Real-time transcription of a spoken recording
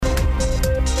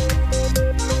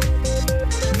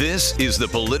This is The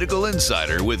Political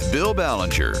Insider with Bill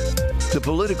Ballenger. The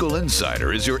Political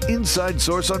Insider is your inside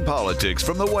source on politics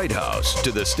from the White House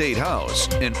to the State House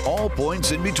and all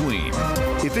points in between.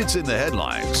 If it's in the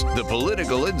headlines, The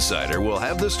Political Insider will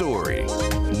have the story.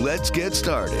 Let's get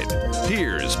started.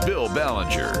 Here's Bill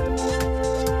Ballenger.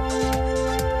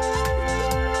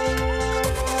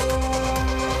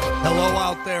 Hello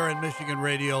out there in Michigan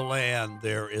Radio land.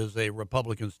 There is a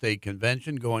Republican state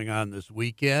convention going on this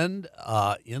weekend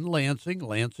in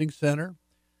Lansing Center.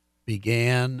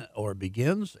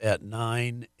 Begins at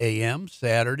 9 a.m.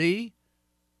 Saturday.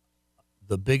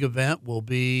 The big event will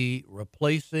be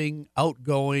replacing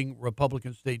outgoing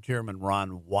Republican State Chairman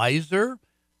Ron Weiser.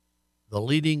 The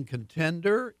leading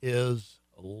contender is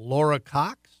Laura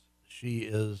Cox. She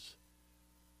is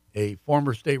a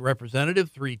former state representative,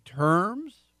 3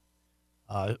 terms.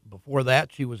 Before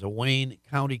that, she was a Wayne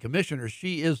County Commissioner.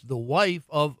 She is the wife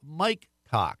of Mike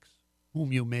Cox,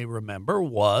 whom you may remember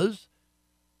was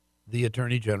the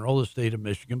Attorney General of the state of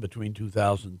Michigan between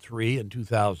 2003 and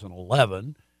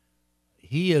 2011.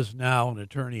 He is now an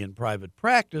attorney in private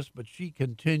practice, but she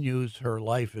continues her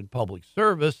life in public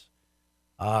service.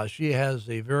 She has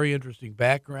a very interesting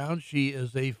background. She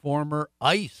is a former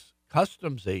ICE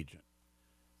customs agent.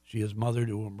 She is mother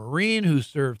to a Marine who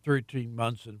served 13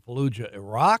 months in Fallujah,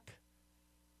 Iraq,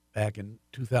 back in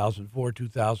 2004,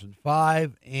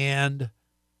 2005, and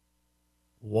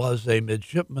was a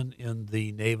midshipman in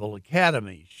the Naval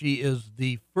Academy. She is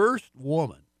the first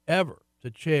woman ever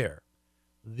to chair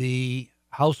the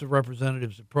House of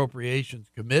Representatives Appropriations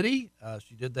Committee.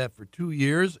 She did that for 2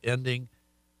 years, ending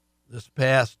this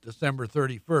past December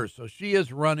 31st. So she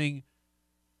is running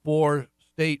for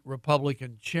state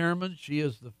Republican chairman. She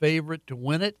is the favorite to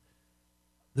win it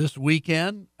this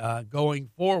weekend going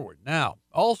forward. Now,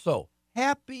 also,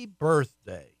 happy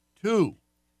birthday to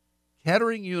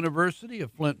Kettering University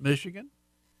of Flint, Michigan.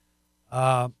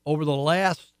 Over the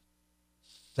last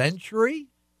century,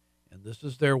 and this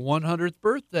is their 100th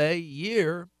birthday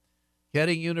year,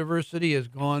 Kettering University has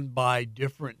gone by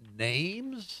different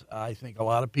names. I think a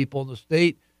lot of people in the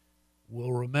state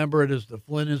will remember it as the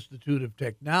Flint Institute of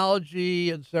Technology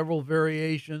and several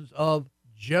variations of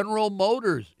General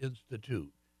Motors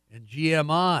Institute and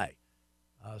GMI.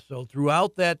 So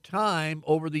throughout that time,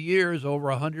 over the years, over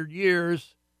 100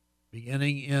 years,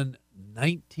 beginning in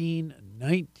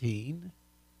 1919,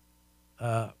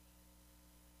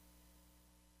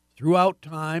 throughout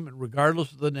time, and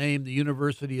regardless of the name, the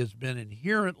university has been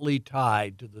inherently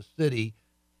tied to the city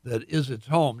that is its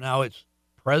home. Now, its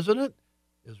president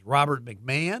is Robert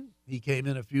McMahon. He came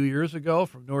in a few years ago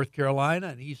from North Carolina,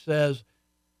 and he says,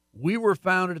 we were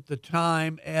founded at the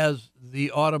time as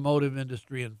the automotive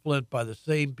industry in Flint by the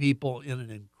same people in an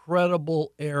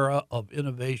incredible era of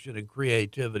innovation and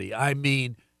creativity. I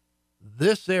mean,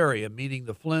 this area, meaning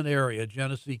the Flint area,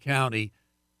 Genesee County,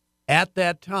 at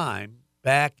that time,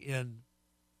 back in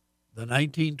the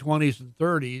 1920s and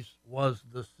 30s, was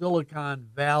the Silicon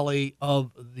Valley of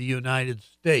the United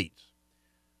States.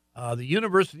 The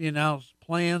university announced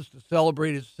plans to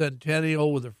celebrate its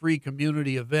centennial with a free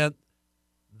community event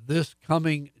this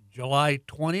coming July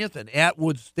 20th at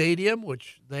Atwood Stadium,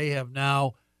 which they have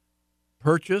now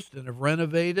purchased and have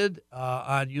renovated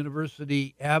on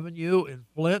University Avenue in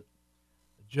Flint,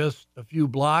 just a few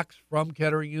blocks from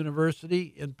Kettering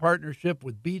University, in partnership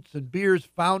with Beats and Beers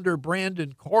founder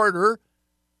Brandon Corder,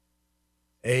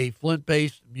 a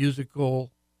Flint-based musical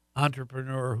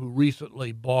entrepreneur who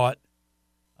recently bought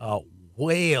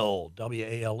Whale,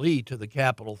 W-A-L-E, to the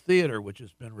Capitol Theater, which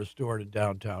has been restored in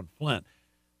downtown Flint.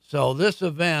 So this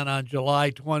event on July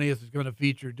 20th is going to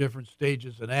feature different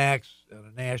stages and acts and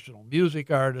a national music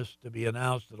artist to be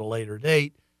announced at a later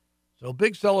date. So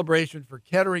big celebration for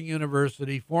Kettering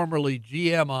University, formerly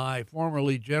GMI,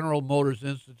 formerly General Motors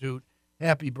Institute.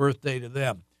 Happy birthday to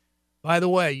them. By the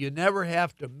way, you never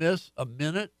have to miss a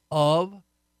minute of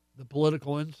the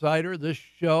Political Insider, this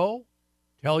show.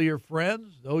 Tell your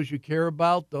friends, those you care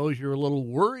about, those you're a little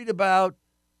worried about.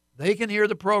 They can hear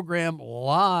the program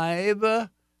live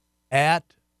at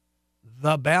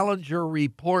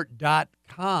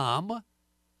theballengerreport.com.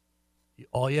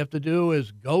 All you have to do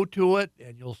is go to it,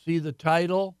 and you'll see the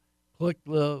title. Click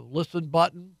the listen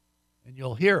button, and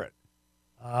you'll hear it.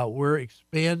 We're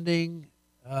expanding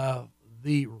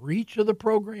the reach of the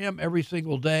program every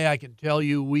single day. I can tell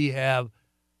you we have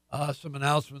some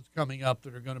announcements coming up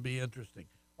that are going to be interesting.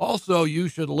 Also, you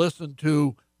should listen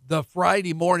to the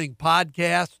Friday Morning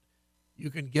Podcast. You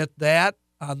can get that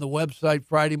on the website,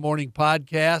 Friday Morning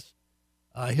Podcast.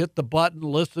 Hit the button,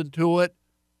 listen to it.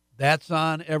 That's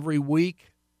on every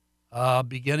week,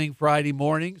 beginning Friday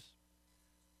mornings.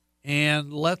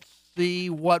 And let's see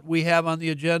what we have on the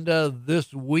agenda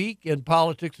this week in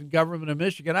politics and government in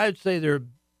Michigan, I'd say there are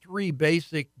three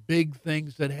basic big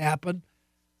things that happen.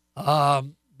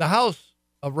 The House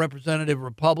of Representative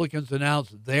Republicans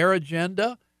announced their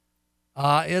agenda,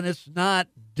 and it's not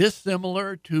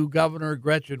dissimilar to Governor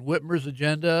Gretchen Whitmer's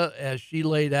agenda as she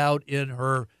laid out in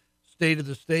her State of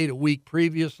the State a week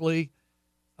previously.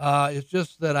 It's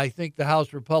just that I think the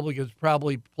House Republicans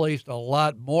probably placed a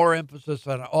lot more emphasis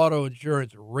on auto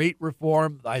insurance rate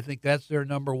reform. I think that's their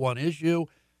number one issue,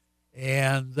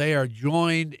 and they are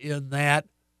joined in that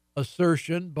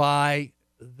assertion by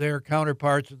their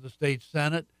counterparts in the state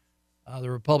Senate. The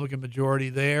Republican majority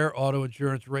there, auto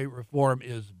insurance rate reform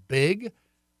is big.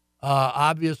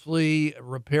 Obviously,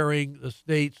 repairing the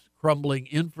state's crumbling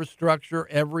infrastructure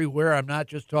everywhere. I'm not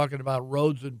just talking about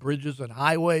roads and bridges and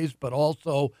highways, but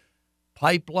also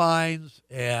pipelines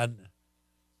and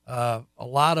a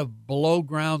lot of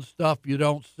below-ground stuff you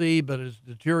don't see, but is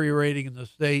deteriorating in the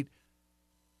state.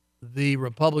 The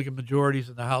Republican majorities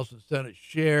in the House and Senate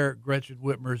share Gretchen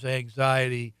Whitmer's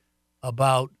anxiety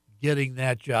about getting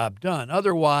that job done.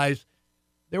 Otherwise,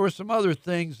 there were some other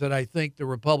things that I think the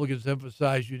Republicans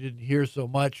emphasized you didn't hear so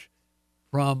much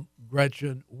from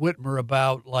Gretchen Whitmer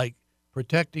about, like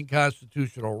protecting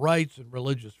constitutional rights and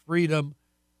religious freedom,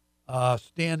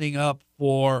 standing up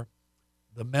for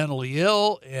the mentally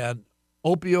ill and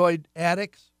opioid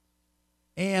addicts,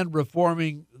 and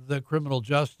reforming the criminal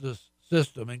justice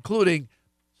system, including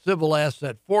civil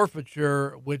asset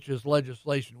forfeiture, which is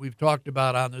legislation we've talked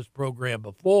about on this program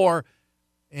before,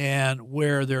 and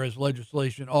where there is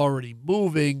legislation already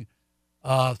moving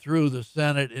through the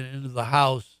Senate and into the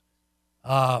House,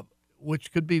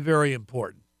 which could be very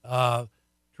important.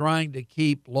 Trying to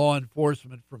keep law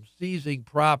enforcement from seizing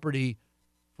property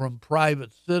from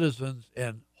private citizens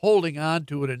and holding on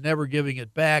to it and never giving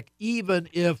it back, even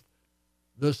if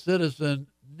the citizen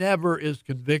never is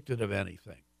convicted of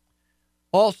anything.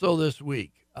 Also this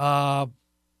week,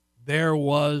 there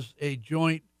was a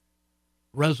joint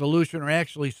resolution, or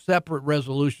actually separate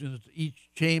resolutions, each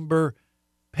chamber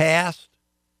passed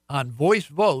on voice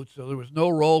votes, so there was no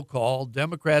roll call.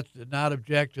 Democrats did not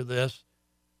object to this,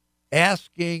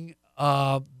 asking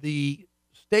the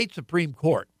state Supreme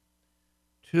Court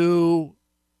to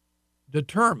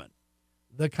determine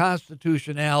the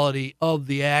constitutionality of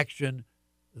the action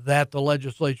that the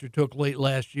legislature took late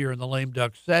last year in the lame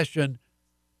duck session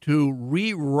to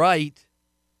rewrite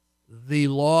the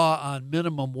law on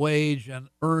minimum wage and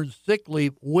earned sick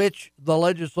leave, which the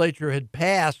legislature had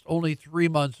passed only 3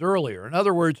 months earlier. In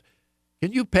other words,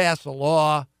 can you pass a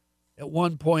law at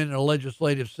one point in a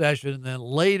legislative session and then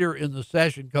later in the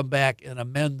session come back and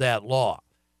amend that law?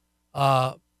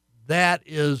 That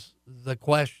is the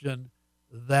question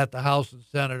that the House and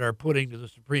Senate are putting to the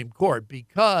Supreme Court,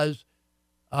 because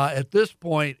at this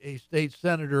point, a state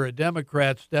senator, a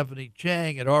Democrat, Stephanie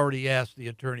Chang, had already asked the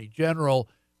Attorney General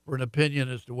for an opinion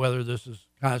as to whether this is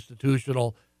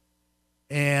constitutional.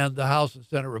 And the House and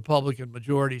Senate Republican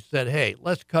majority said, hey,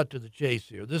 let's cut to the chase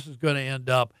here. This is going to end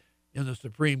up in the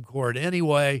Supreme Court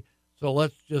anyway, so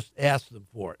let's just ask them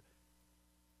for it.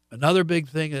 Another big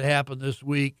thing that happened this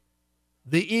week,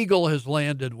 the eagle has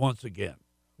landed once again.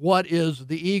 What is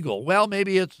the eagle? Well,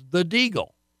 maybe it's the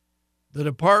Deagle. The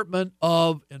Department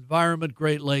of Environment,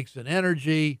 Great Lakes, and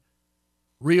Energy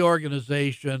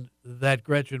reorganization that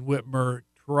Gretchen Whitmer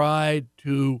tried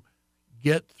to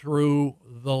get through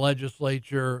the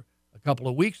legislature a couple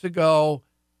of weeks ago.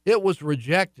 It was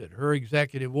rejected, her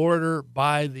executive order,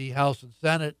 by the House and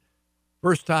Senate.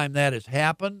 First time that has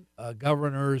happened, a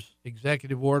governor's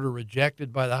executive order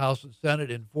rejected by the House and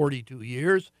Senate in 42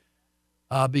 years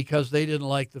because they didn't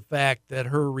like the fact that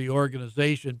her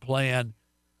reorganization plan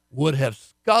would have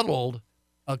scuttled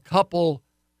a couple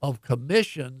of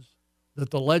commissions that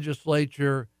the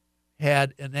legislature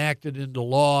had enacted into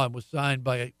law and was signed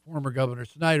by former Governor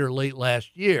Snyder late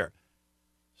last year.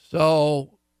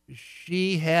 So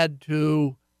she had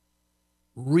to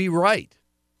rewrite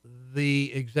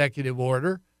the executive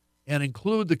order and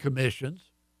include the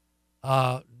commissions,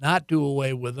 not do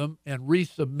away with them, and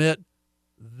resubmit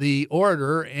the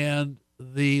order. And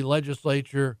the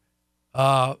legislature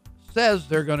says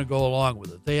they're going to go along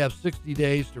with it. They have 60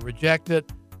 days to reject it,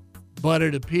 but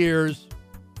it appears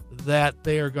that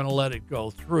they are going to let it go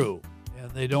through, and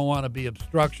they don't want to be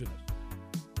obstructionists.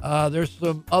 There's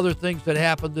some other things that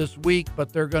happened this week,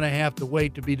 but they're going to have to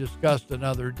wait to be discussed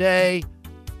another day.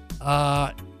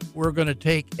 We're going to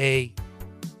take a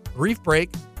brief break,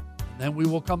 and then we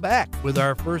will come back with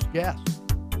our first guest.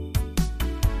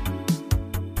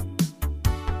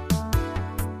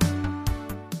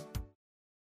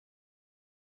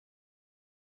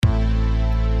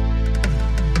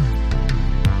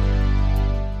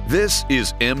 This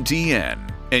is MTN,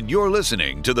 and you're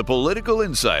listening to The Political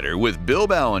Insider with Bill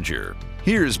Ballenger.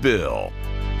 Here's Bill.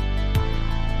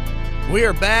 We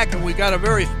are back, and we got a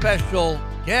very special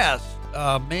guest,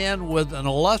 a man with an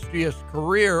illustrious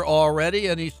career already,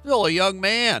 and he's still a young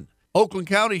man. Oakland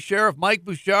County Sheriff Mike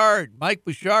Bouchard. Mike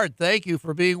Bouchard, thank you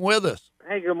for being with us.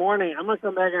 Hey, good morning. I'm going to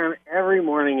come back on every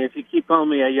morning if you keep calling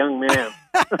me a young man.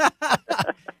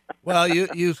 Well,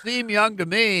 you seem young to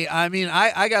me. I mean,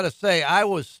 I got to say, I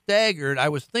was staggered. I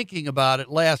was thinking about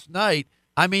it last night.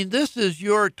 I mean, this is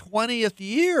your 20th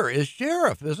year as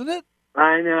sheriff, isn't it?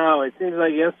 I know. It seems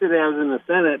like yesterday I was in the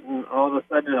Senate, and all of a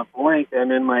sudden, a blank. I'm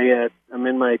in my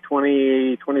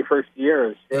 21st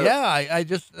year as sheriff. Yeah, I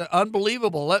just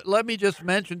unbelievable. Let me just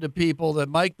mention to people that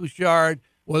Mike Bouchard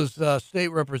was state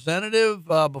representative.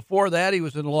 Before that, he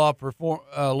was in law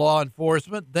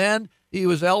enforcement. Then he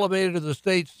was elevated to the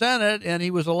state Senate, and he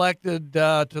was elected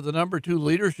to the number 2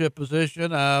 leadership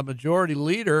position,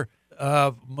 majority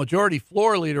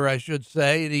floor leader, I should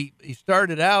say. And he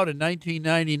started out in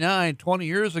 1999, 20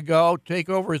 years ago, take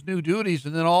over his new duties,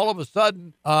 and then all of a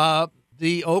sudden,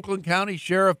 the Oakland County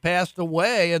Sheriff passed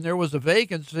away, and there was a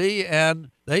vacancy, and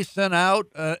they sent out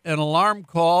an alarm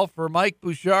call for Mike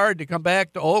Bouchard to come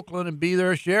back to Oakland and be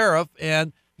their sheriff,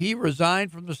 and he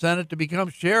resigned from the Senate to become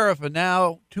sheriff, and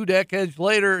now 2 decades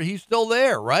later, he's still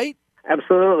there, right?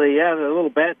 Absolutely, yeah. The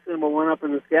little bat symbol went up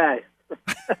in the sky.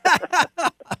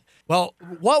 Well,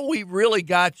 what we really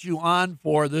got you on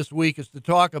for this week is to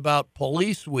talk about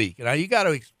Police Week. Now, you got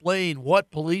to explain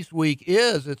what Police Week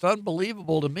is. It's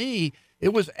unbelievable to me.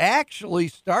 It was actually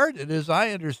started, as I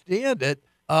understand it,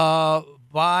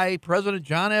 by President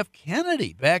John F.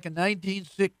 Kennedy back in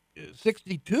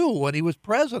 1962 when he was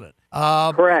president.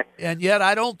 Correct. And yet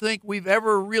I don't think we've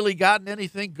ever really gotten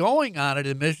anything going on it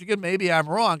in Michigan. Maybe I'm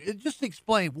wrong. Just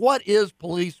explain, what is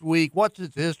Police Week, what's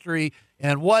its history,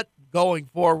 and what going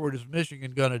forward is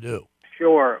Michigan going to do?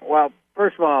 Sure. Well,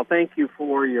 first of all, thank you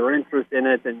for your interest in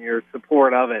it and your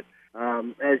support of it.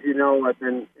 As you know, I've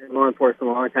been in law enforcement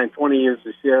a long time, 20 years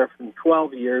as sheriff and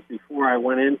 12 years before I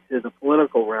went into the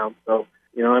political realm. So,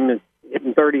 I'm in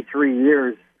 33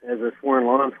 years as a sworn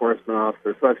law enforcement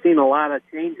officer. So I've seen a lot of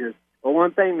changes. But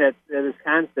one thing that is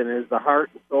constant is the heart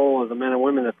and soul of the men and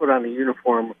women that put on the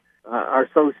uniform are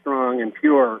so strong and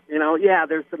pure.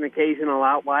 There's an occasional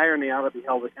outlier, and they ought to be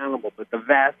held accountable, but the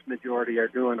vast majority are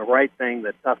doing the right thing,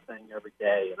 the tough thing every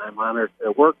day, and I'm honored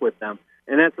to work with them.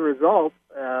 And as a result,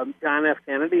 John F.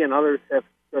 Kennedy and others have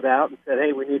stood out and said,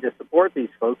 hey, we need to support these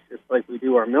folks just like we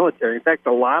do our military. In fact,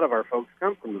 a lot of our folks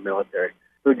come from the military.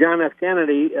 So John F.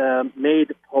 Kennedy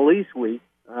made Police Week,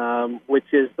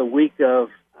 which is the week of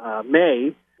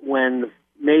May, when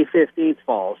May 15th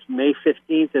falls. May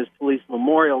 15th is Police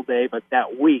Memorial Day, but that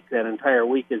entire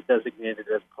week is designated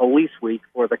as Police Week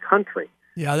for the country.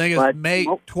 Yeah, I think it's May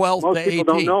 12th to 18th. Most people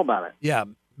don't know about it. Yeah,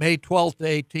 May 12th to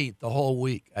 18th, the whole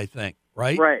week, I think,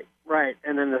 right? Right.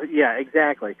 And then,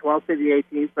 exactly, 12th to the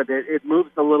 18th, but it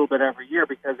moves a little bit every year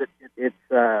because it's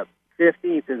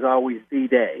 15th is always the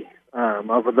day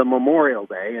of the Memorial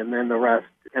Day, and then the rest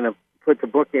kind of put the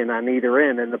book in on either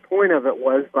end. And the point of it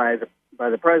was by the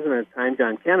president at the time,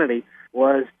 John Kennedy,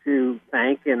 was to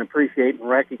thank and appreciate and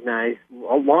recognize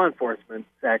law enforcement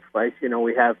sacrifice.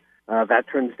 We have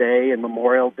Veterans Day and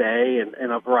Memorial Day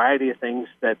and a variety of things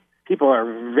that people are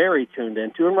very tuned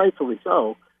into, and rightfully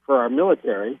so, for our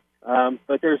military.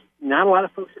 But there's not a lot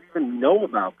of folks that even know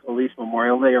about Police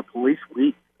Memorial Day or Police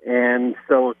Week. And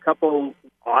so a couple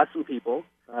awesome people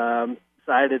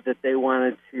decided that they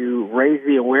wanted to raise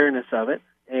the awareness of it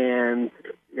and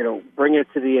bring it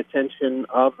to the attention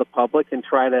of the public and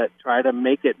try to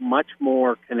make it much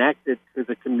more connected to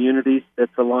the communities that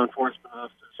the law enforcement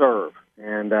officers serve.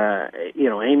 And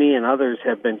Amy and others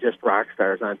have been just rock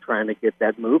stars on trying to get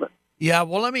that moving. Yeah,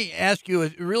 well, let me ask you,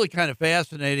 it's really kind of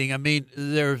fascinating. I mean,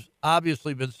 there's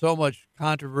obviously been so much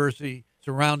controversy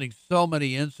surrounding so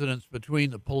many incidents between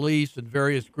the police and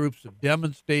various groups of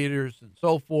demonstrators and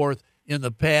so forth in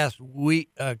the past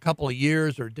couple of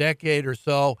years or decade or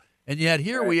so. And yet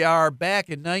here we are back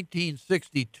in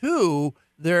 1962.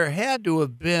 There had to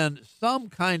have been some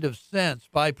kind of sense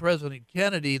by President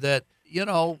Kennedy that,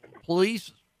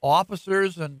 police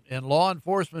officers and law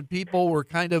enforcement people were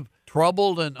kind of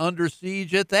troubled and under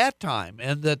siege at that time,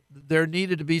 and that there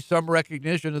needed to be some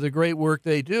recognition of the great work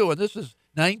they do. And this is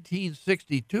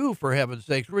 1962, for heaven's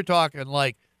sakes. We're talking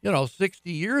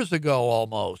 60 years ago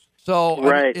almost. So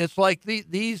right. It's like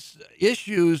these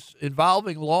issues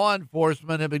involving law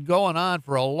enforcement have been going on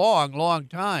for a long, long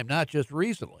time, not just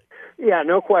recently. Yeah,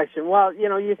 no question. Well,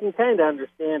 you can kind of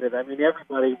understand it. I mean,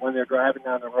 everybody, when they're driving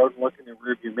down the road and look in the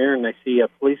rearview mirror and they see a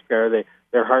police car, they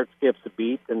their heart skips a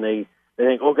beat, and they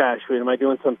think, oh gosh, am I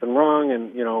doing something wrong?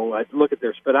 And I look at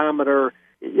their speedometer,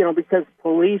 because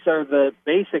police are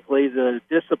basically the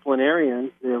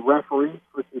disciplinarians, the referees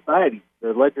for society.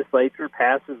 The legislature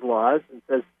passes laws and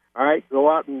says, all right, go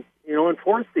out and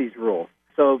enforce these rules.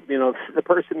 So the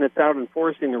person that's out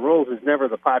enforcing the rules is never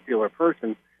the popular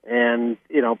person, and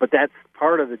but that's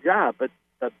part of the job. But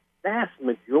the vast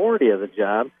majority of the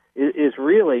job is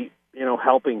really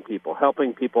helping people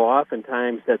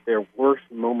oftentimes at their worst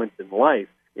moments in life,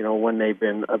 when they've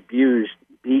been abused,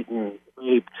 beaten,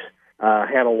 raped,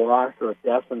 had a loss or a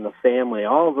death in the family,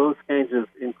 all of those kinds of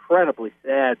incredibly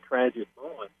sad, tragic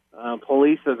moments.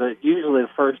 Police are usually the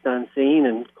first on scene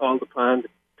and called upon to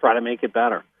try to make it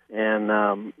better. And,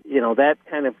 that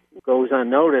kind of goes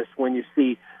unnoticed when you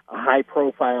see a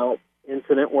high-profile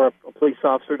incident where a police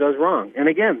officer does wrong. And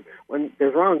again, when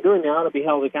there's wrongdoing, they ought to be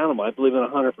held accountable. I believe in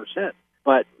 100%.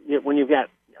 But when you've got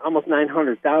almost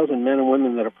 900,000 men and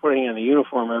women that are putting on a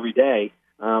uniform every day,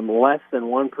 less than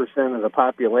 1% of the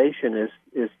population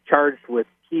is charged with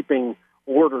keeping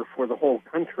order for the whole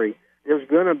country. There's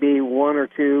going to be one or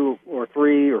two or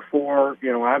three or four,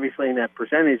 obviously in that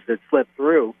percentage that slip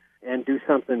through and do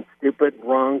something stupid,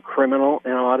 wrong, criminal,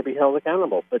 and ought to be held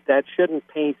accountable. But that shouldn't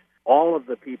paint all of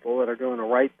the people that are doing the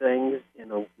right things in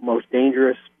the most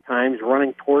dangerous times,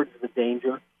 running towards the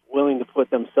danger, willing to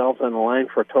put themselves on the line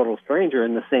for a total stranger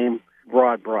in the same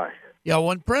broad brush. Yeah,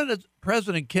 when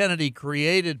President Kennedy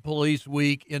created Police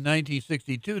Week in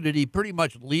 1962, did he pretty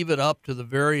much leave it up to the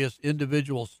various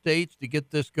individual states to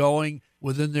get this going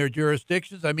within their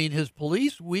jurisdictions? I mean, has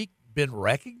Police Week been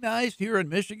recognized here in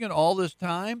Michigan all this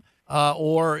time,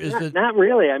 or is it? Not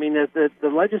really. I mean, the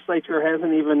legislature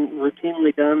hasn't even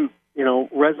routinely done,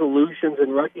 resolutions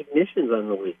and recognitions on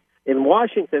the week. In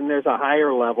Washington, there's a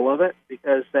higher level of it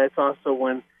because that's also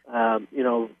when,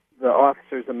 the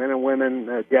officers, the men and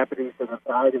women, deputies that have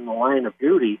died in the line of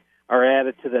duty are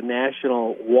added to the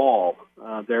national wall.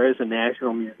 There is a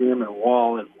national museum and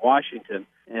wall in Washington,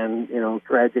 and,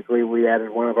 tragically we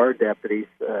added one of our deputies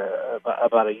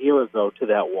about a year ago to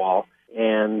that wall.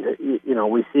 And,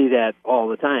 we see that all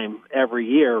the time. Every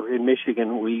year in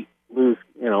Michigan, we lose,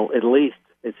 at least,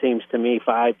 it seems to me,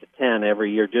 5 to 10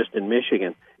 every year just in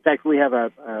Michigan. In fact, we have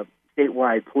a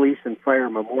statewide police and fire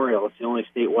memorial. It's the only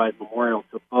statewide memorial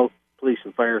to both police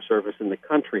and fire service in the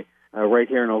country, right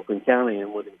here in Oakland County,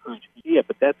 and would encourage you to see it.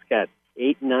 But that's got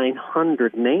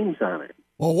 800-900 names on it.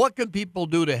 Well, what can people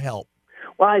do to help?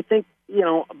 Well, I think,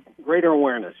 greater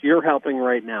awareness. You're helping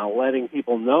right now, letting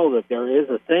people know that there is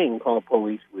a thing called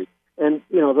Police Week. And,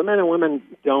 the men and women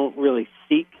don't really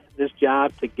seek this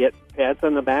job to get pats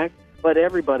on the back, but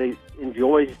everybody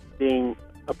enjoys being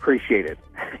appreciated.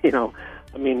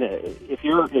 I mean, if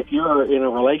you're in a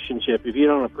relationship, if you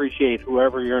don't appreciate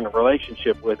whoever you're in a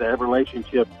relationship with, that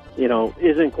relationship,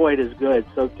 isn't quite as good.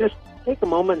 So just take a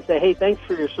moment and say, hey, thanks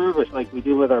for your service, like we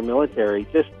do with our military.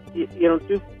 Just,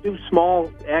 do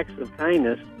small acts of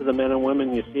kindness to the men and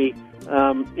women you see,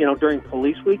 during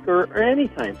Police Week or any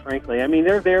time, frankly. I mean,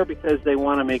 they're there because they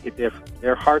want to make a difference.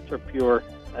 Their hearts are pure.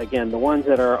 Again, the ones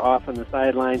that are off on the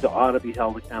sidelines ought to be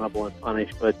held accountable and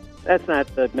punished, but that's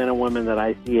not the men and women that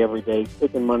I see every day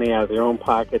taking money out of their own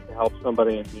pocket to help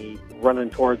somebody in need, running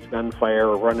towards gunfire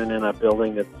or running in a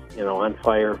building that's, on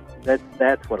fire.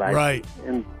 That's what I right. see.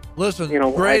 And listen,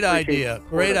 great idea.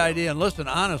 And listen,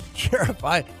 honest, Sheriff,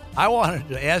 I wanted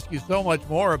to ask you so much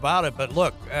more about it, but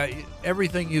look,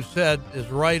 everything you've said is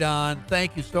right on.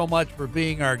 Thank you so much for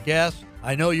being our guest.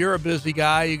 I know you're a busy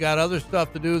guy. You got other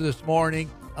stuff to do this morning.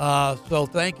 So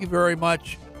thank you very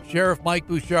much, Sheriff Mike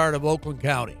Bouchard of Oakland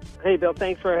County. Hey, Bill,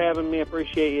 thanks for having me.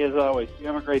 Appreciate you as always. You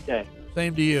have a great day.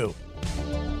 Same to you.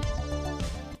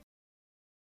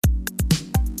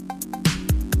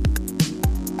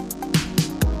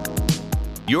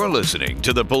 You're listening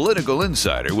to The Political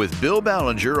Insider with Bill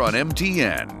Ballenger on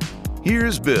MTN.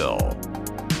 Here's Bill.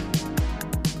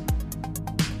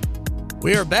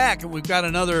 We are back, and we've got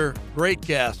another great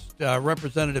guest,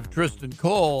 Representative Triston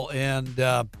Cole, and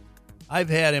I've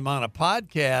had him on a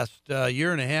podcast a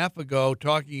year and a half ago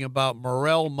talking about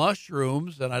morel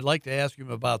mushrooms, and I'd like to ask him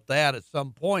about that at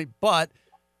some point. But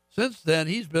since then,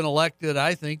 he's been elected,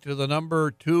 I think, to the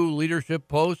number 2 leadership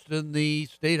post in the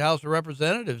State House of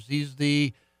Representatives. He's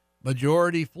the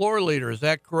majority floor leader. Is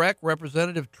that correct,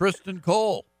 Representative Triston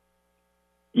Cole?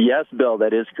 Yes, Bill,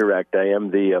 that is correct. I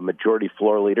am the majority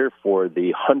floor leader for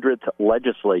the 100th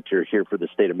legislature here for the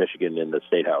state of Michigan in the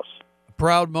State House. A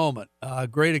proud moment,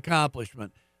 great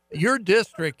accomplishment. Your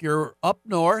district, you're up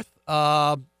north,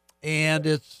 and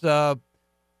it's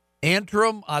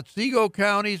Antrim, Otsego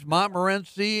counties,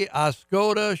 Montmorency,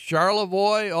 Oscoda,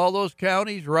 Charlevoix, all those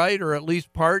counties, right? Or at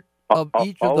least part of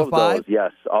each of the five? Those,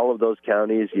 yes, all of those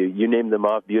counties. You named them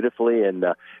off beautifully, and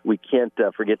we can't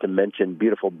forget to mention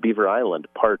beautiful Beaver Island,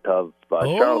 part of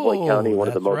Charlevoix County, one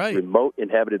of the most remote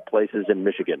inhabited places in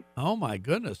Michigan. Oh, my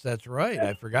goodness, that's right.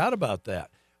 I forgot about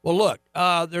that. Well, look,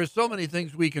 there's so many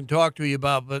things we can talk to you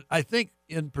about, but I think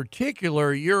in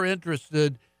particular you're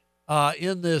interested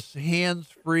in this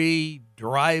hands-free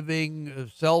driving,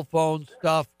 cell phone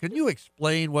stuff. Can you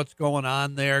explain what's going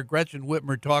on there? Gretchen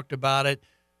Whitmer talked about it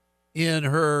in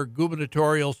her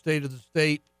gubernatorial State of the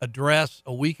State address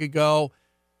a week ago,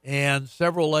 and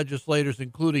several legislators,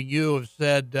 including you, have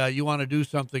said you want to do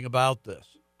something about this.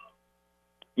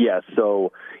 Yes,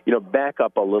 so, back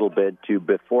up a little bit to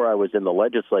before I was in the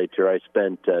legislature, I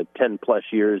spent 10-plus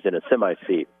years in a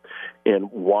semi-seat.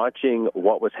 And watching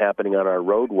what was happening on our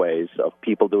roadways of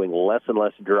people doing less and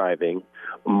less driving,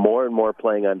 more and more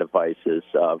playing on devices,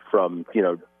 from,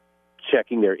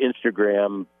 checking their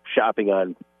Instagram, shopping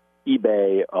on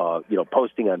eBay,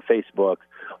 posting on Facebook,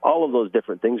 all of those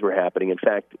different things were happening. In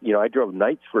fact, I drove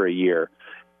nights for a year,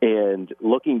 and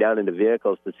looking down into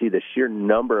vehicles to see the sheer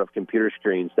number of computer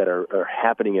screens that are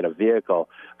happening in a vehicle,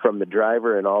 from the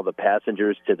driver and all the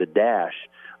passengers to the dash,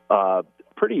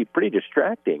 pretty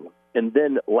distracting. And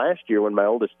then last year, when my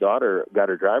oldest daughter got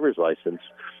her driver's license,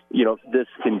 this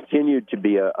continued to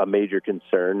be a major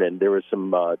concern. And there was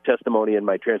some testimony in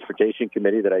my transportation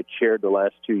committee that I chaired the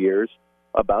last 2 years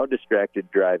about distracted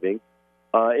driving.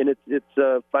 And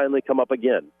it's finally come up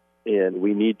again. And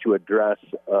we need to address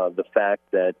the fact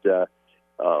that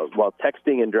while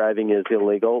texting and driving is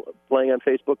illegal, playing on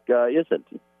Facebook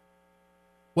isn't.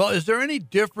 Well, is there any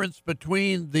difference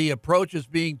between the approaches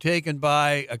being taken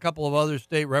by a couple of other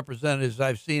state representatives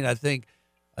I've seen? I think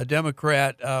a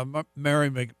Democrat, Mary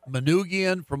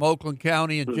Manoogian from Oakland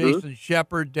County, and Jason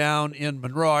Shepard down in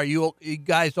Monroe. Are you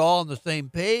guys all on the same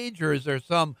page, or is there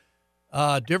some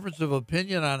difference of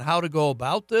opinion on how to go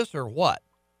about this, or what?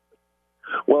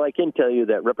 Well, I can tell you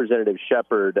that Representative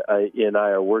Shepard and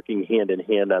I are working hand in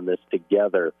hand on this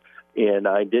together. And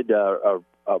I did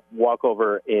walk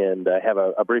over and have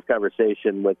a brief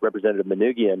conversation with Representative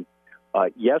Manoogian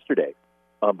yesterday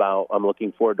about I'm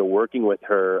looking forward to working with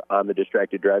her on the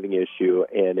distracted driving issue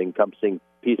and encompassing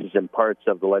pieces and parts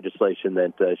of the legislation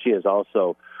that she has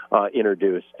also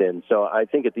introduced. And so I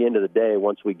think at the end of the day,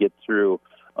 once we get through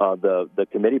the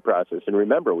committee process. And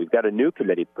remember, we've got a new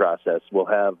committee process. We'll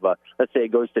have, let's say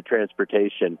it goes to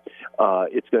transportation.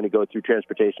 It's going to go through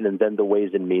transportation and then the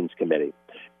Ways and Means Committee.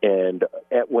 And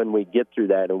when we get through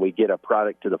that and we get a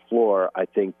product to the floor, I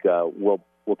think we'll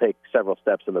take several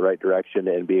steps in the right direction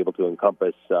and be able to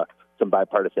encompass some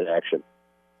bipartisan action.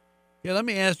 Yeah, let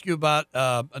me ask you about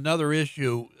another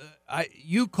issue.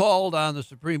 You called on the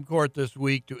Supreme Court this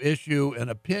week to issue an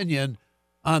opinion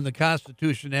on the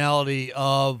constitutionality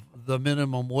of the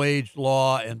minimum wage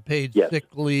law and paid sick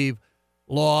leave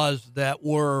laws that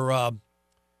were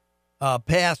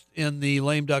passed in the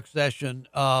lame duck session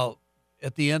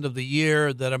at the end of the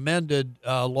year that amended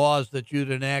laws that you'd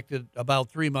enacted about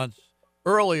 3 months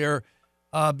earlier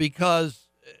because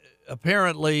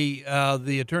apparently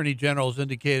the Attorney General has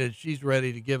indicated she's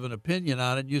ready to give an opinion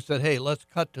on it. You said, hey, let's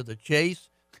cut to the chase.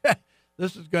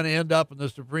 This is going to end up in the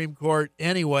Supreme Court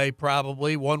anyway,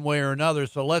 probably one way or another.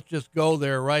 So let's just go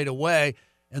there right away.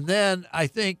 And then I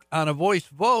think on a voice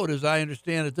vote, as I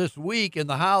understand it this week in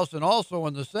the House and also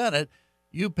in the Senate,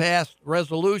 you passed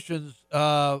resolutions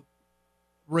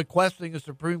requesting the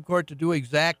Supreme Court to do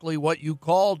exactly what you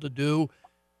called to do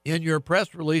in your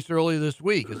press release earlier this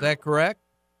week. Is that correct?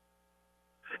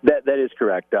 That is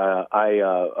correct.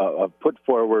 I put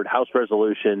forward House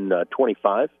Resolution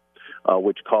 25.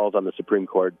 Which calls on the Supreme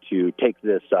Court to take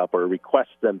this up or request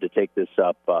them to take this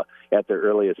up at their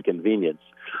earliest convenience.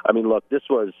 I mean, look, this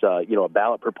was, a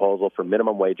ballot proposal for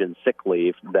minimum wage and sick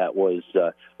leave that was,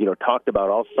 talked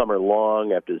about all summer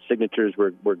long after the signatures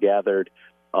were gathered.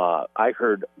 I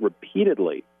heard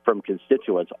repeatedly from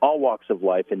constituents, all walks of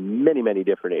life in many, many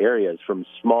different areas, from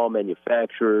small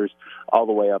manufacturers all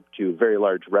the way up to very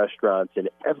large restaurants and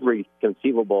every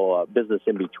conceivable business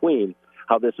in between,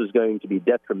 how this was going to be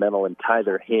detrimental and tie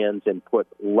their hands and put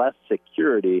less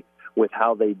security with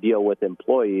how they deal with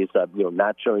employees,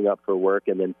 not showing up for work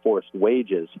and then forced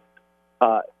wages.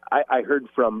 I heard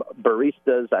from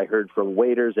baristas, I heard from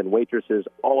waiters and waitresses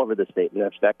all over the state. And in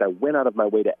fact, I went out of my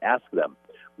way to ask them,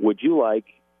 would you like,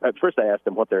 at first I asked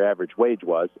them what their average wage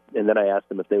was, and then I asked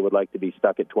them if they would like to be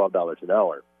stuck at $12 an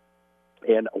hour.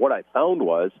 And what I found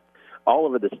was all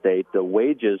over the state, the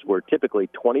wages were typically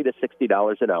 $20 to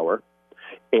 $60 an hour.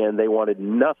 and they wanted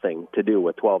nothing to do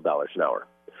with $12 an hour.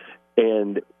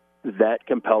 And that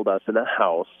compelled us in the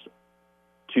House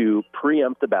to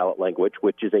preempt the ballot language,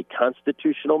 which is a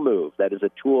constitutional move. That is a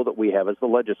tool that we have as the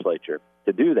legislature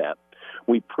to do that.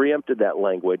 We preempted that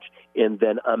language and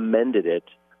then amended it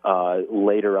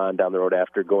later on down the road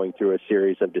after going through a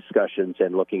series of discussions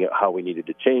and looking at how we needed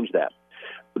to change that.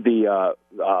 The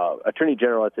Attorney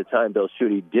General at the time, Bill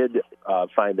Schuette, did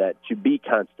find that to be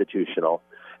constitutional.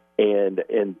 And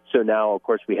so now, of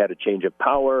course, we had a change of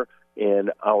power,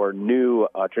 and our new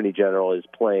Attorney General is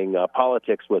playing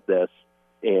politics with this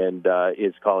and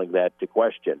is calling that to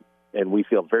question. And we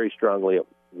feel very strongly it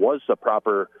was a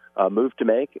proper move to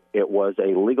make. It was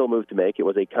a legal move to make. It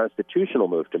was a constitutional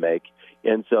move to make.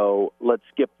 And so let's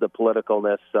skip the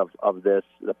politicalness of this,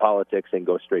 the politics, and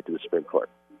go straight to the Supreme Court.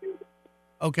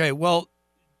 Okay, well,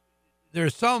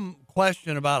 there's some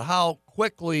question about how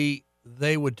quickly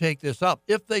they would take this up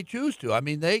if they choose to. I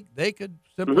mean, they could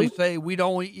simply say, we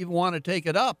don't even want to take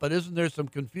it up. But isn't there some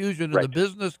confusion in the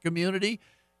business community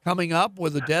coming up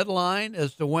with a deadline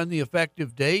as to when the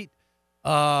effective date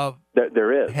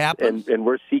there is happens? And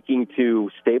we're seeking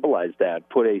to stabilize that,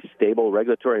 put a stable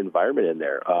regulatory environment in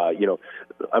there. I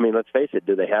mean, let's face it,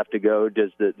 do they have to go,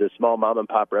 does the small mom and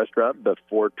pop restaurant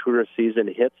before tourist season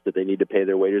hits, do they need to pay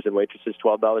their waiters and waitresses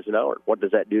 $12 an hour? What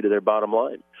does that do to their bottom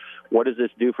line? What does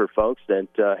this do for folks that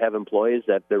have employees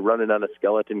that they're running on a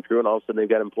skeleton crew and all of a sudden they've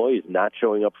got employees not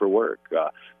showing up for work?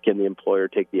 Can the employer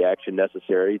take the action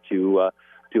necessary to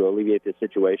alleviate the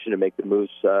situation and make the moves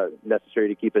necessary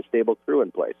to keep a stable crew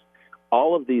in place?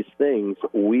 All of these things,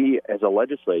 we as a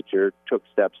legislature took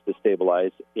steps to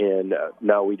stabilize, and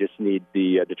now we just need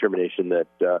the determination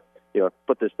that,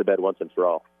 put this to bed once and for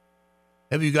all.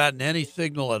 Have you gotten any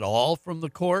signal at all from the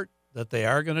court that they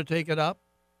are going to take it up?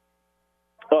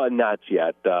 Not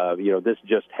yet. This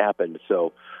just happened,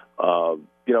 so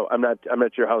I'm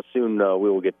not sure how soon we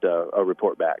will get a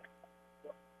report back.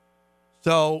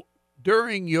 So,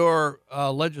 during your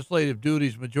legislative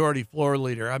duties, Majority Floor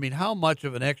Leader, I mean, how much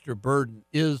of an extra burden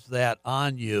is that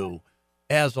on you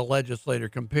as a legislator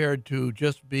compared to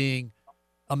just being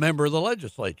a member of the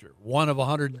legislature, one of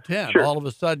 110? Sure. All of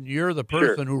a sudden, you're the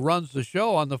person who runs the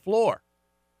show on the floor.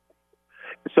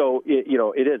 So,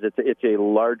 it is. It's a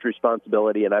large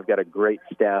responsibility, and I've got a great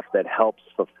staff that helps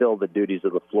fulfill the duties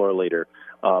of the floor leader.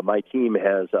 My team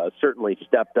has certainly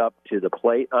stepped up to the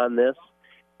plate on this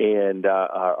and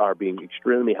are being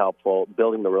extremely helpful,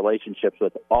 building the relationships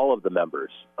with all of the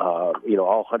members, all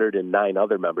 109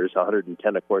 other members,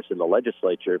 110, of course, in the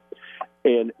legislature,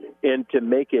 and to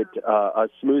make it a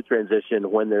smooth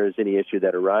transition when there is any issue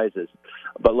that arises.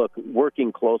 But look,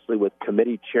 working closely with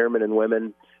committee chairmen and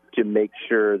women to make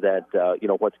sure that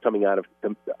what's coming out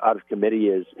of committee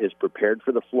is prepared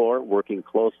for the floor, working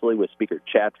closely with Speaker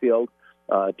Chatfield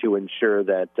to ensure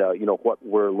that what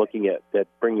we're looking at that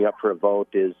bringing up for a vote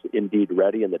is indeed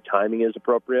ready and the timing is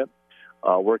appropriate.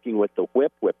 Working with the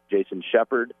whip Jason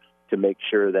Shepard to make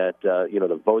sure that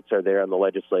the votes are there on the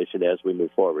legislation as we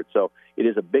move forward. So it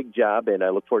is a big job, and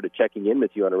I look forward to checking in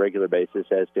with you on a regular basis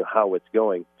as to how it's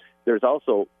going. There's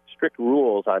also strict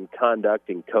rules on conduct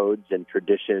and codes and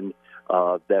tradition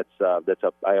I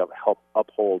help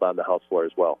uphold on the House floor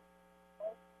as well.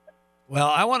 Well,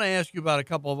 I want to ask you about a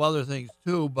couple of other things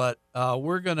too, but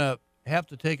we're going to have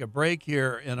to take a break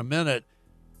here in a minute.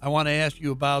 I want to ask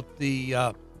you about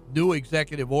the new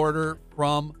executive order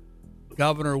from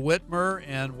Governor Whitmer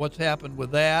and what's happened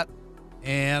with that.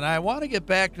 And I want to get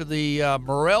back to the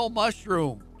morel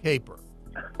mushroom caper.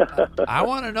 I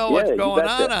want to know what's going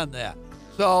on that.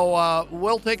 So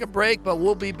we'll take a break, but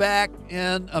we'll be back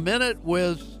in a minute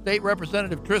with State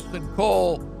Representative Triston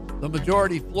Cole, the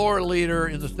Majority Floor Leader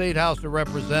in the State House of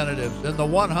Representatives in the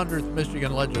 100th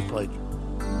Michigan Legislature.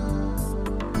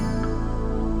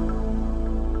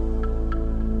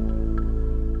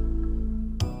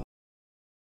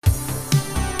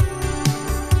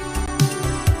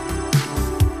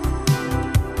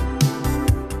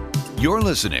 You're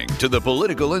listening to The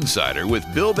Political Insider with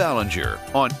Bill Ballenger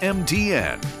on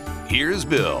MTN. Here's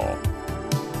Bill.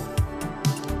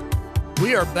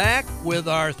 We are back with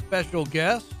our special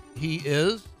guest. He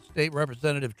is State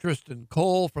Representative Triston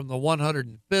Cole from the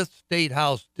 105th State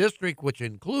House District, which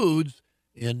includes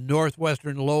in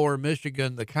northwestern Lower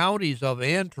Michigan the counties of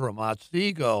Antrim,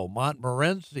 Otsego,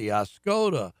 Montmorency,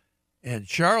 Oscoda, and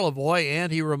Charlevoix.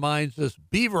 And he reminds us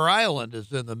Beaver Island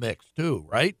is in the mix too,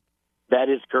 right? That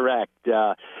is correct.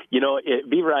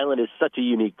 Beaver Island is such a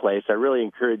unique place. I really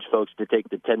encourage folks to take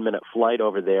the 10-minute flight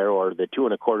over there or the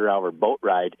 2.25-hour boat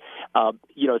ride.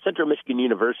 Central Michigan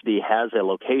University has a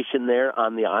location there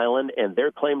on the island, and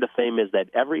their claim to fame is that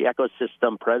every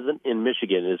ecosystem present in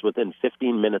Michigan is within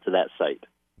 15 minutes of that site.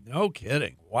 No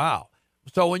kidding. Wow.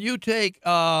 So when you take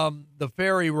the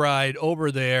ferry ride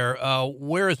over there,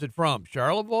 where is it from?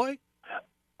 Charlevoix?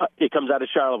 It comes out of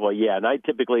Charlevoix, yeah. And I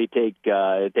typically take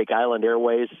Island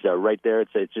Airways right there.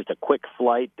 It's just a quick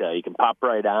flight. You can pop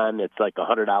right on. It's like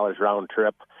 $100 round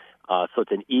trip. So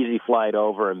it's an easy flight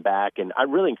over and back. And I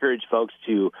really encourage folks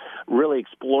to really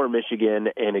explore Michigan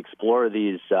and explore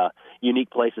these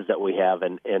unique places that we have,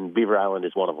 and Beaver Island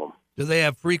is one of them. Do they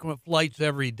have frequent flights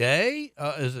every day?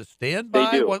 Is it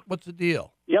standby? They do. What's the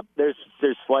deal? Yep, there's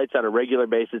flights on a regular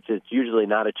basis. It's usually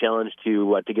not a challenge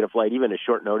to get a flight, even a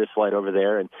short notice flight over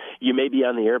there. And you may be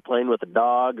on the airplane with a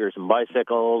dog or some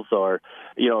bicycles, or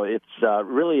it's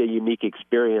really a unique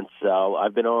experience.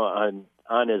 I've been on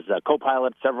as a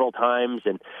co-pilot several times,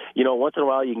 and once in a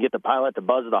while you can get the pilot to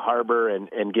buzz the harbor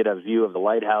and get a view of the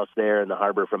lighthouse there and the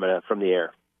harbor from the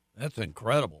air. That's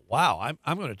incredible. Wow,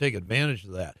 I'm going to take advantage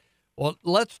of that. Well,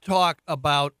 let's talk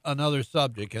about another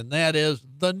subject, and that is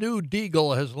the new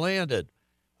Deagle has landed.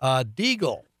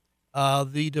 Deagle,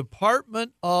 the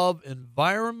Department of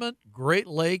Environment, Great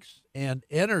Lakes, and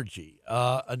Energy,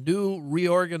 a new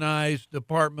reorganized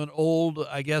department,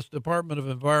 Department of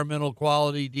Environmental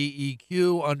Quality,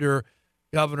 DEQ, under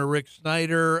Governor Rick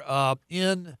Snyder,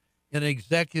 in an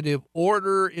executive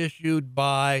order issued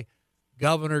by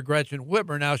Governor Gretchen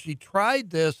Whitmer. Now, she tried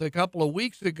this a couple of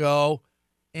weeks ago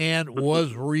and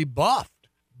was rebuffed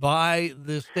by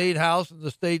the State House and the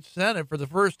State Senate for the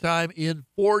first time in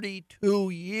 42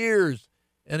 years.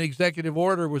 An executive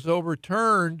order was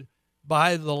overturned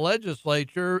by the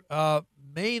legislature,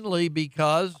 mainly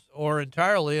because, or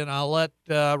entirely, and I'll let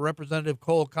Representative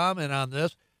Cole comment on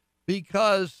this,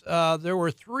 because there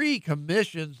were 3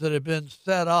 commissions that had been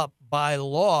set up by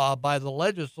law by the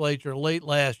legislature late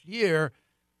last year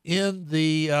in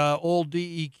the old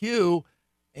DEQ.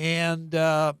 And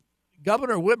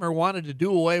Governor Whitmer wanted to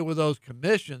do away with those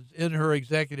commissions in her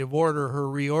executive order, her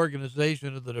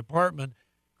reorganization of the department,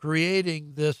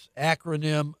 creating this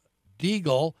acronym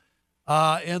DEAGLE.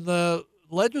 And the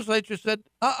legislature said,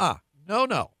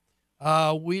 no.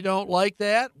 We don't like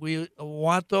that. We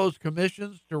want those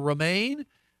commissions to remain.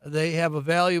 They have a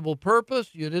valuable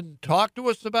purpose. You didn't talk to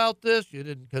us about this. You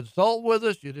didn't consult with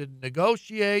us. You didn't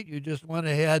negotiate. You just went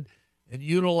ahead and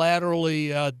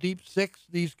unilaterally deep six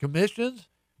these commissions.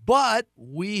 But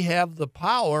we have the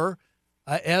power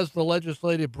as the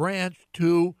legislative branch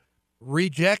to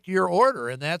reject your order,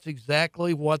 and that's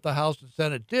exactly what the House and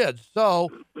Senate did. So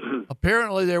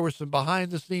apparently there was some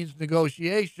behind-the-scenes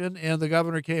negotiation, and the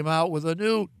governor came out with a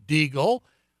new DEAGLE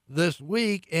this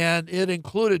week, and it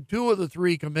included 2 of the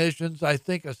 3 commissions. I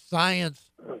think a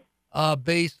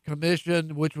science-based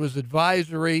commission, which was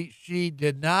advisory, she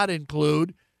did not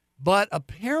include. But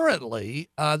apparently,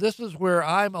 this is where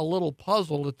I'm a little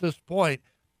puzzled at this point.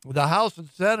 The House and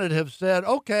Senate have said,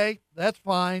 okay, that's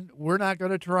fine. We're not going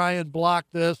to try and block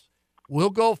this. We'll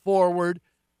go forward.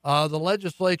 The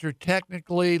legislature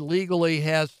technically, legally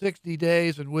has 60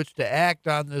 days in which to act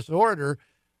on this order,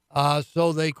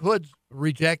 so they could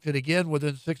reject it again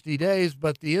within 60 days.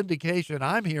 But the indication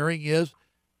I'm hearing is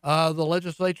the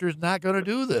legislature is not going to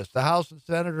do this. The House and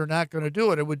Senate are not going to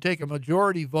do it. It would take a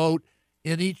majority vote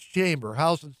in each chamber,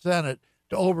 House and Senate,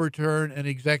 to overturn an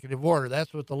executive order.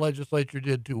 That's what the legislature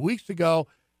did 2 weeks ago.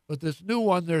 But this new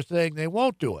one, they're saying they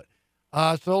won't do it.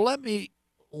 So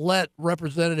let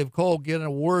Representative Cole get a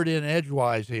word in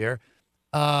edgewise here,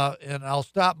 and I'll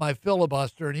stop my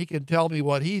filibuster, and he can tell me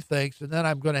what he thinks, and then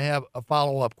I'm going to have a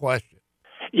follow-up question.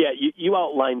 Yeah, you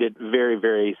outlined it very,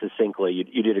 very succinctly.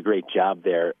 You did a great job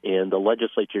there, and the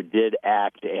legislature did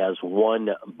act as one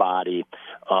body,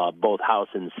 both House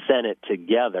and Senate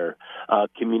together,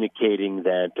 communicating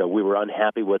that we were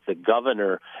unhappy with the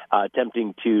governor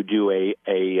attempting to do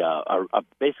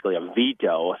basically a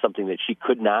veto, something that she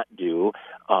could not do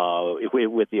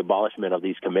with the abolishment of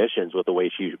these commissions, with the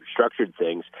way she structured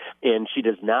things, and she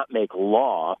does not make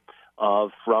law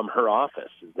from her office.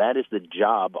 That is the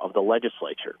job of the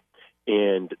legislature.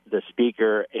 And the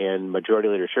Speaker and Majority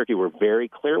Leader Shirkey were very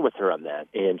clear with her on that,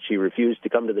 and she refused to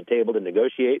come to the table to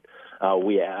negotiate.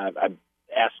 I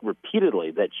asked repeatedly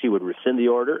that she would rescind the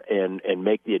order and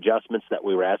make the adjustments that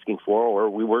we were asking for, or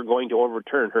we were going to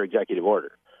overturn her executive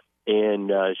order.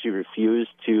 And she refused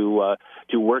to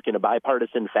work in a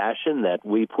bipartisan fashion that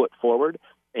we put forward,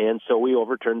 and so we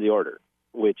overturned the order.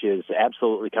 which is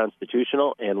absolutely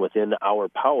constitutional and within our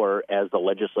power as the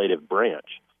legislative branch.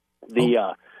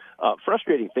 The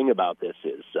frustrating thing about this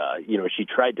is, she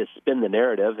tried to spin the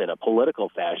narrative in a political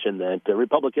fashion that the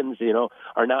Republicans,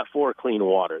 are not for clean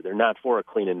water. They're not for a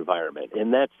clean environment.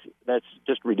 And that's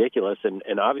just ridiculous. And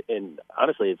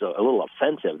honestly, it's a little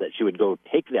offensive that she would go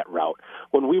take that route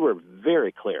when we were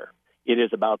very clear. It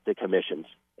is about the commissions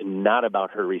and not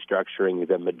about her restructuring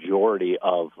the majority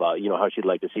of, how she'd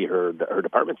like to see her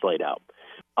departments laid out.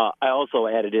 I also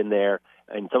added in there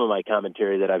in some of my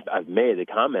commentary that I've made the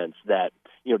comments that,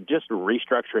 just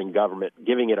restructuring government,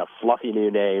 giving it a fluffy new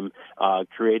name,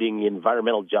 creating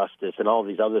environmental justice and all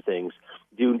these other things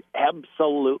do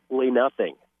absolutely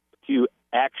nothing to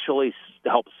actually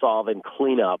help solve and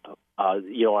clean up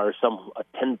our some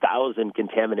 10,000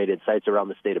 contaminated sites around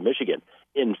the state of Michigan.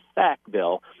 In fact,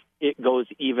 Bill, it goes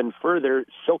even further,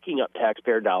 soaking up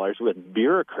taxpayer dollars with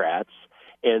bureaucrats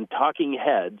and talking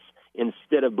heads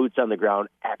instead of boots on the ground,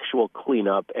 actual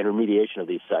cleanup and remediation of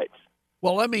these sites.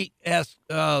 Well, let me ask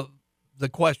the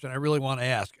question I really want to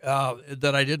ask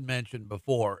that I didn't mention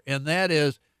before, and that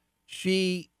is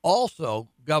she also,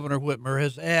 Governor Whitmer,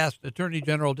 has asked Attorney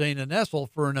General Dana Nessel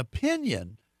for an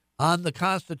opinion on the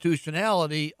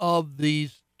constitutionality of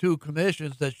these two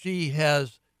commissions that she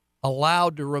has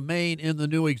allowed to remain in the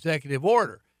new executive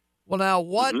order. Well, now,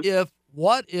 what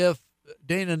if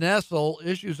Dana Nessel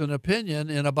issues an opinion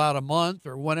in about a month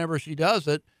or whenever she does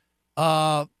it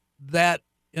that,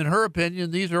 in her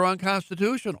opinion, these are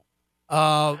unconstitutional?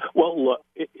 Well, look,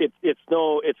 it's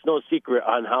no secret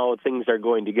on how things are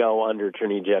going to go under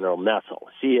Attorney General Nessel.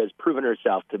 She has proven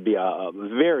herself to be a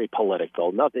very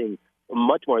political, nothing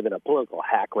much more than a political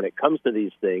hack when it comes to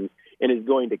these things, and is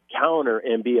going to counter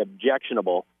and be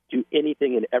objectionable to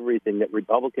anything and everything that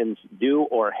Republicans do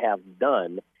or have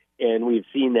done. And we've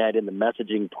seen that in the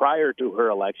messaging prior to her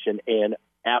election and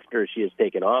after she has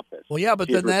taken office. Well, yeah, but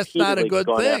then that's not a good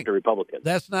thing. After Republicans.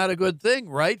 That's not a good thing,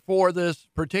 right, for this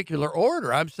particular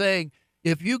order. I'm saying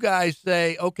if you guys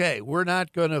say, okay, we're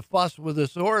not going to fuss with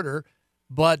this order,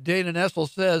 but Dana Nessel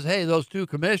says, hey, those two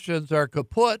commissions are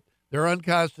kaput, they're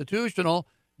unconstitutional,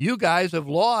 you guys have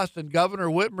lost, and Governor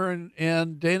Whitmer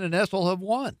and Dana Nessel have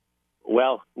won.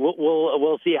 Well,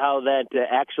 we'll see how that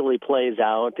actually plays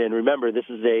out. And remember, this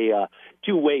is a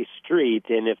two-way street,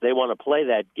 and if they want to play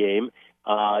that game,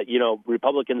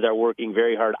 Republicans are working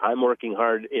very hard. I'm working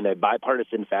hard in a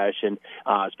bipartisan fashion.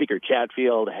 Speaker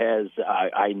Chatfield has,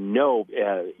 I know,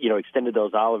 extended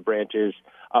those olive branches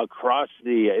across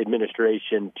the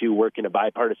administration to work in a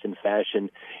bipartisan fashion.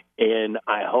 And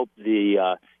I hope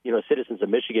the, citizens of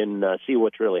Michigan see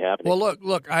what's really happening. Well,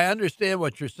 look, I understand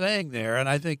what you're saying there, and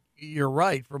I think you're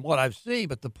right from what I've seen.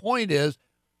 But the point is,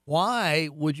 why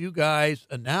would you guys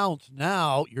announce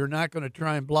now you're not going to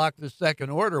try and block the second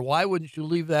order? Why wouldn't you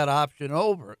leave that option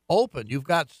open? You've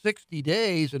got 60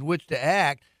 days in which to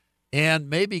act and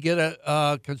maybe get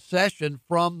a concession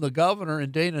from the governor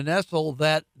and Dana Nessel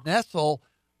that Nessel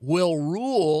will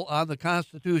rule on the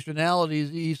constitutionality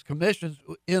of these commissions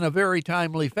in a very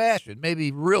timely fashion,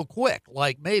 maybe real quick,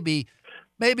 like maybe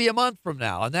a month from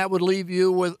now. And that would leave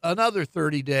you with another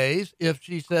 30 days if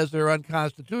she says they're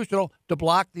unconstitutional to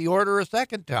block the order a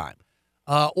second time.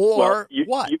 What?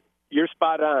 You're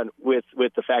spot on with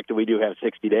the fact that we do have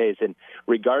 60 days. And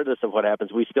regardless of what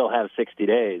happens, we still have 60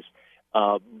 days.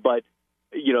 But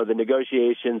the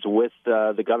negotiations with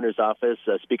the governor's office,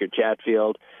 Speaker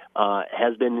Chatfield,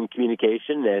 has been in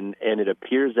communication, and it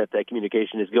appears that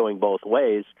communication is going both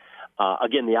ways.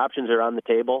 Again, the options are on the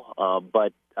table,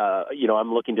 but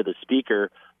I'm looking to the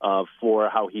speaker for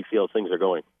how he feels things are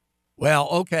going. Well,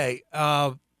 okay.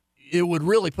 It would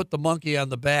really put the monkey on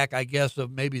the back, I guess,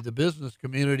 of maybe the business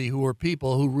community, who are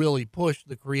people who really pushed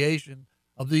the creation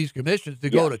of these commissions to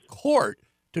go to court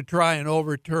to try and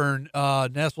overturn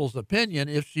Nessel's opinion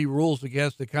if she rules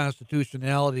against the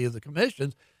constitutionality of the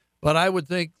commissions. But I would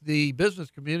think the business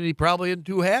community probably isn't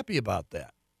too happy about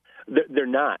that. They're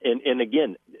not. And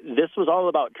again, this was all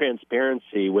about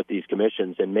transparency with these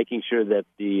commissions and making sure that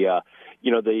the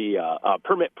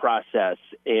permit process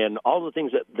and all the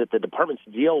things that the departments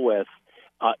deal with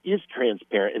is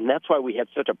transparent. And that's why we had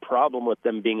such a problem with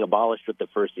them being abolished with the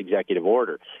first executive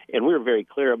order. And we were very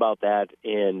clear about that.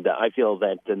 And I feel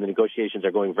that the negotiations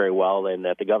are going very well and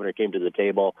that the governor came to the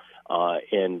table.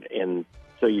 And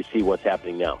so you see what's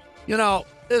happening now.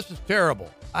 This is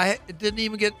terrible. I didn't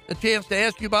even get a chance to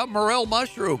ask you about morel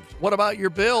mushrooms. What about your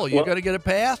bill? You going to get it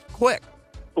passed? Quick.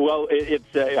 Well,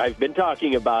 I've been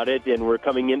talking about it, and we're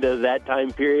coming into that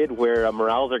time period where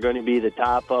morels are going to be the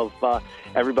top of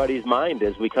everybody's mind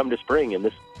as we come to spring.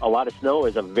 And a lot of snow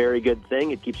is a very good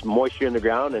thing. It keeps moisture in the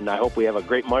ground, and I hope we have a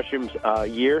great mushrooms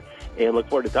year, and look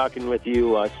forward to talking with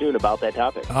you soon about that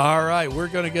topic. All right, we're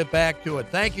going to get back to it.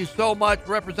 Thank you so much,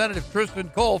 Representative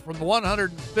Triston Cole from the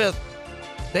 105th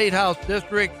State House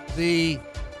District, the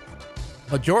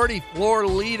majority floor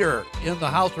leader in the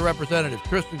House of Representatives.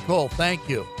 Triston Cole, thank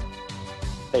you.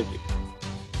 Thank you.